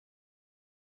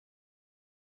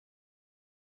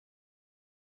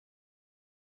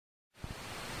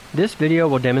This video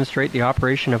will demonstrate the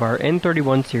operation of our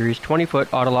N31 series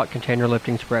 20-foot Autoloc container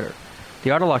lifting spreader. The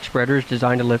Autoloc spreader is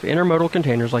designed to lift intermodal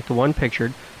containers like the one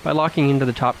pictured by locking into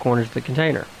the top corners of the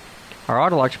container. Our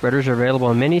Autoloc spreaders are available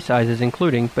in many sizes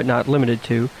including, but not limited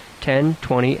to, 10,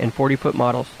 20, and 40-foot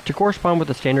models to correspond with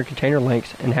the standard container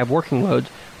lengths and have working loads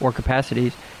or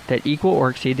capacities that equal or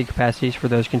exceed the capacities for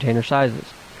those container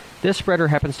sizes. This spreader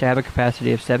happens to have a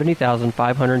capacity of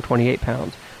 70,528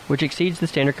 pounds, which exceeds the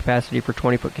standard capacity for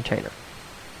 20-foot container.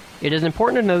 It is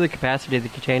important to know the capacity of the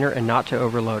container and not to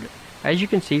overload it. As you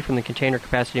can see from the container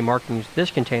capacity markings,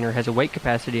 this container has a weight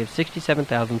capacity of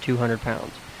 67,200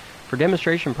 pounds. For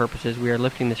demonstration purposes, we are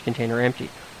lifting this container empty,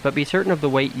 but be certain of the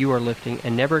weight you are lifting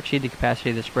and never exceed the capacity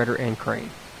of the spreader and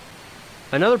crane.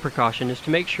 Another precaution is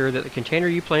to make sure that the container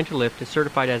you plan to lift is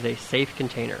certified as a safe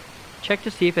container. Check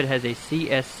to see if it has a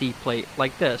CSC plate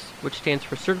like this, which stands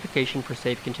for Certification for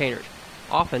Safe Containers.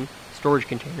 Often, storage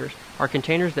containers are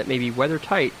containers that may be weather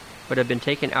tight but have been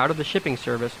taken out of the shipping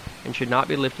service and should not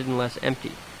be lifted unless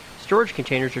empty. Storage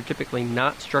containers are typically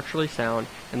not structurally sound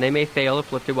and they may fail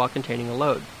if lifted while containing a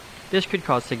load. This could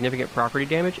cause significant property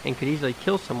damage and could easily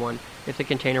kill someone if the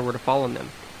container were to fall on them.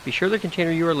 Be sure the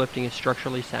container you are lifting is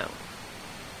structurally sound.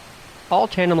 All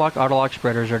Tandemloc Autoloc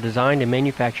spreaders are designed and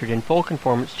manufactured in full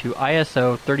conformance to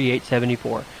ISO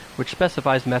 3874, which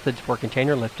specifies methods for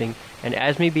container lifting, and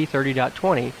ASME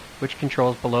B30.20, which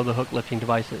controls below-the-hook lifting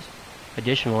devices.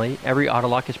 Additionally, every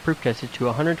Autoloc is proof tested to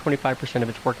 125% of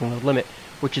its working load limit,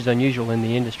 which is unusual in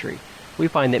the industry. We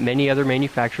find that many other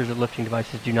manufacturers of lifting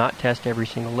devices do not test every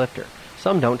single lifter.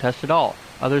 Some don't test at all,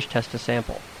 others test a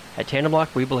sample. At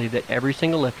Tandemloc, we believe that every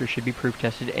single lifter should be proof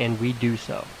tested, and we do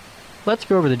so. Let's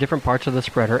go over the different parts of the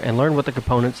spreader and learn what the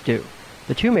components do.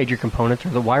 The two major components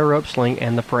are the wire rope sling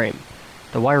and the frame.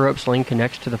 The wire rope sling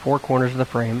connects to the four corners of the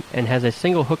frame and has a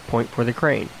single hook point for the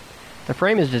crane. The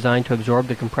frame is designed to absorb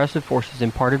the compressive forces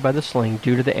imparted by the sling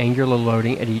due to the angular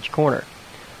loading at each corner.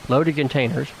 Loaded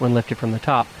containers, when lifted from the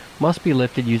top, must be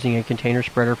lifted using a container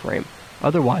spreader frame,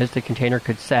 otherwise the container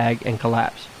could sag and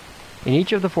collapse. In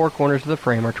each of the four corners of the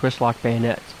frame are twist lock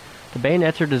bayonets. The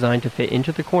bayonets are designed to fit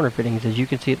into the corner fittings as you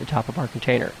can see at the top of our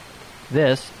container.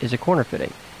 This is a corner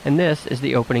fitting, and this is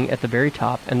the opening at the very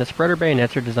top, and the spreader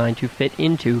bayonets are designed to fit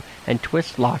into and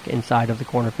twist lock inside of the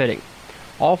corner fitting.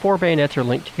 All four bayonets are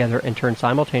linked together and turn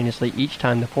simultaneously each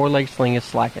time the four-leg sling is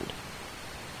slackened.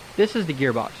 This is the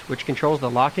gearbox, which controls the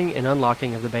locking and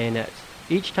unlocking of the bayonets.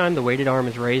 Each time the weighted arm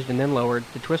is raised and then lowered,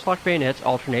 the twist lock bayonets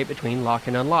alternate between lock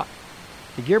and unlock.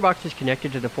 The gearbox is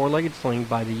connected to the four-legged sling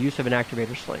by the use of an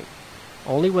activator sling.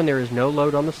 Only when there is no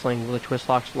load on the sling will the twist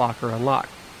locks lock or unlock.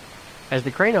 As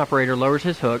the crane operator lowers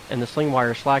his hook and the sling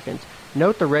wire slackens,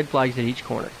 note the red flags at each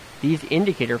corner. These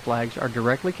indicator flags are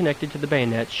directly connected to the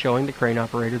bayonets, showing the crane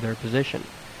operator their position.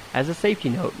 As a safety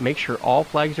note, make sure all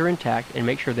flags are intact and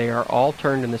make sure they are all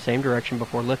turned in the same direction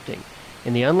before lifting.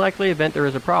 In the unlikely event there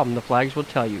is a problem, the flags will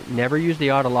tell you. Never use the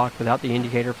Autoloc without the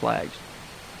indicator flags.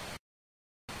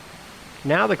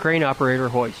 Now the crane operator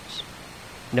hoists.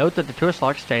 Note that the twist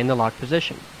locks stay in the lock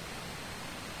position.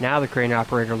 Now the crane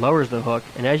operator lowers the hook,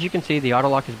 and as you can see, the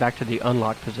Autoloc is back to the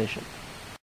unlocked position.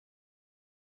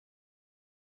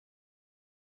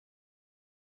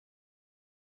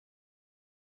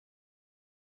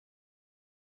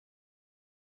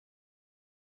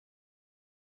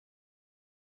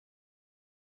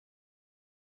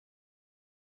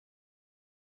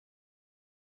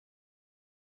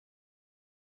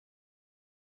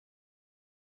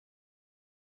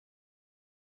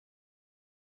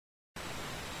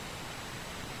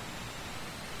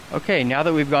 Okay, now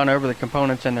that we've gone over the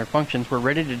components and their functions, we're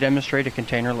ready to demonstrate a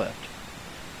container lift.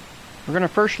 We're going to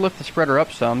first lift the spreader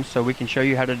up some so we can show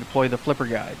you how to deploy the flipper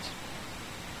guides.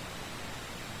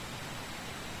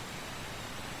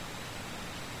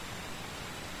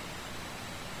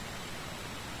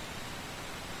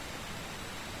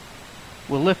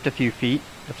 We'll lift a few feet.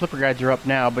 The flipper guides are up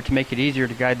now, but to make it easier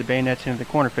to guide the bayonets into the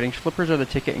corner fittings, flippers are the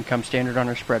ticket and come standard on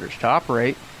our spreaders. To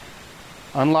operate,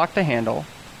 unlock the handle,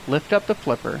 lift up the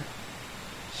flipper,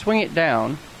 swing it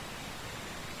down,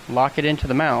 lock it into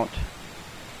the mount,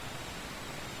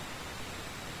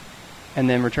 and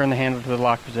then return the handle to the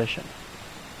lock position.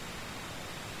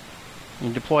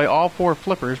 You deploy all four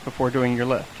flippers before doing your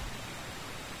lift.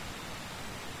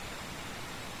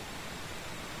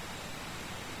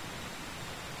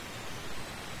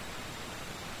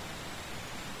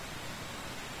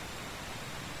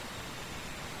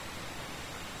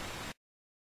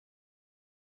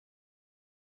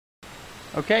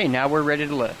 Okay, now we're ready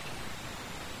to lift.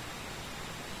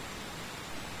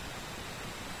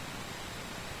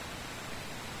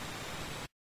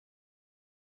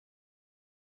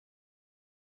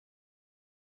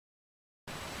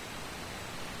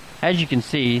 As you can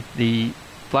see, the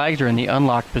flags are in the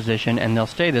unlocked position, and they'll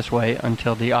stay this way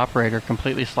until the operator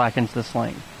completely slackens the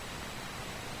sling.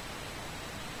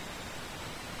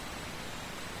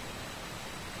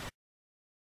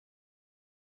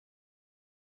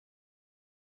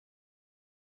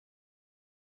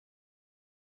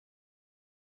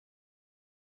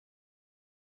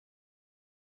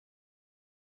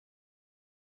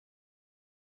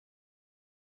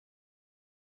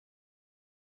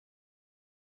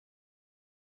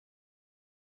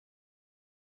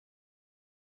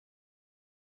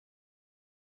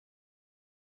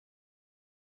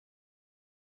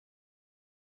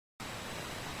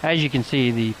 As you can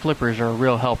see, the flippers are a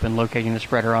real help in locating the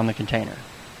spreader on the container.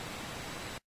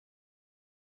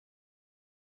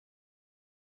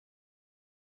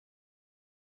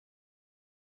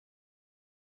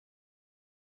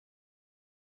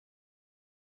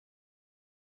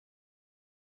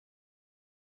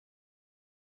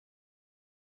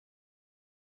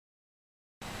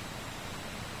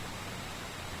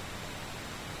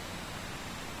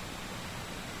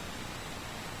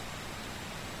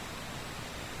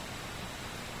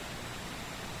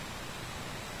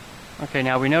 Okay,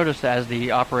 now we notice as the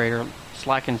operator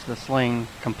slackens the sling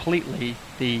completely,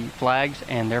 the flags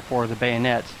and therefore the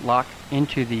bayonets lock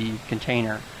into the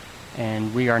container,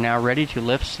 and we are now ready to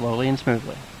lift slowly and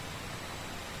smoothly.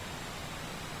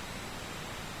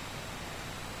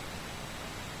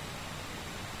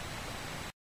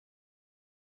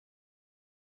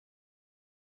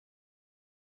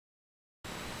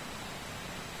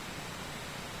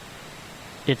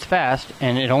 It's fast,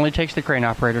 and it only takes the crane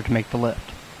operator to make the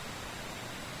lift.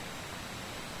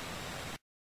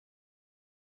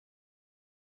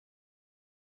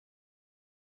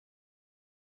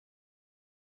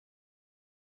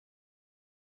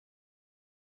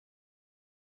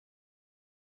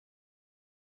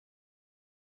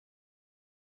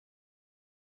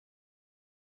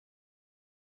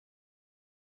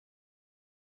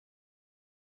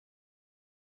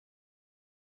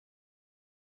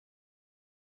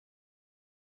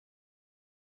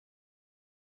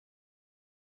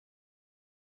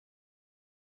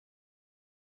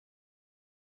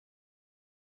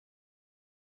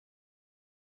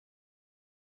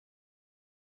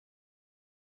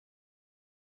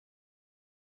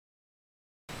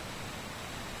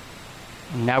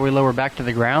 Now we lower back to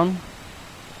the ground.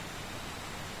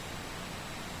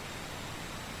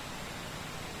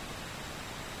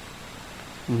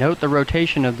 Note the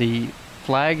rotation of the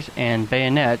flags and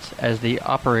bayonets as the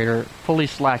operator fully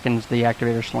slackens the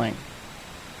activator sling.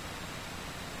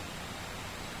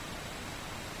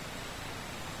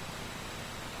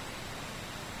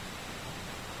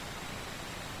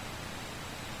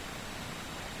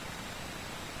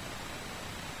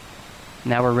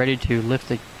 Now we're ready to lift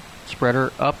the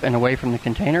spreader up and away from the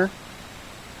container.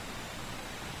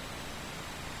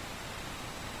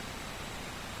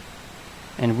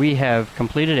 And we have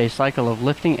completed a cycle of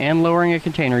lifting and lowering a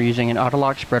container using an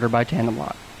Autoloc spreader by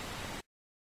Tandemloc.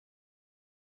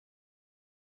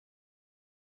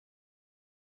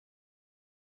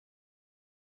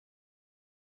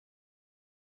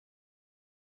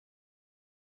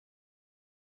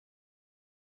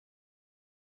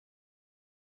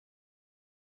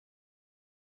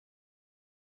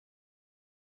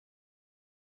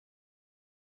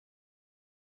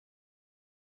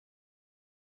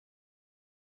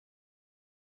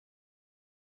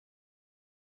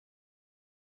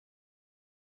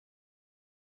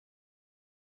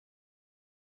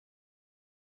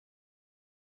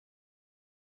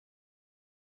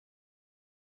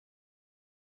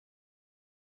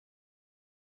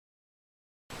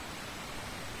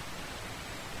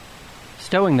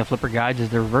 Stowing the flipper guides is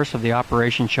the reverse of the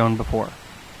operation shown before.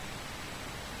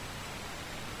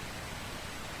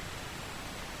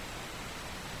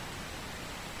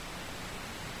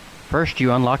 First,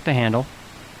 you unlock the handle,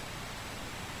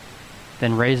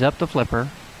 then raise up the flipper,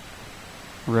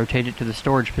 rotate it to the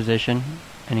storage position,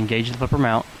 and engage the flipper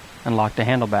mount, and lock the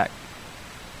handle back.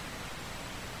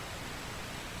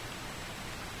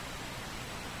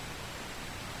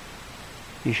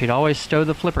 You should always stow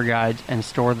the flipper guides and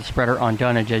store the spreader on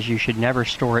dunnage, as you should never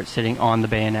store it sitting on the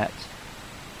bayonets.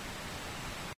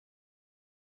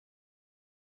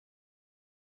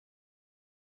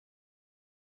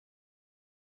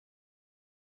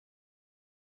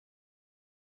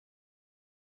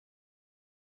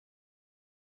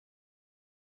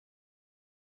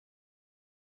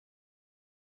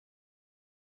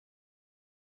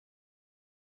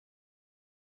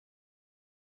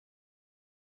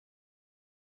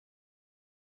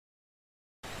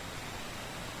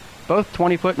 Both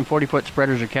 20-foot and 40-foot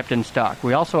spreaders are kept in stock.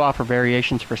 We also offer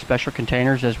variations for special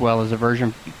containers as well as a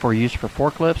version for use for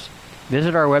forklifts.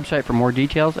 Visit our website for more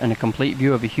details and a complete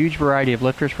view of a huge variety of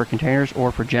lifters for containers or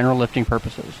for general lifting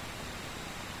purposes.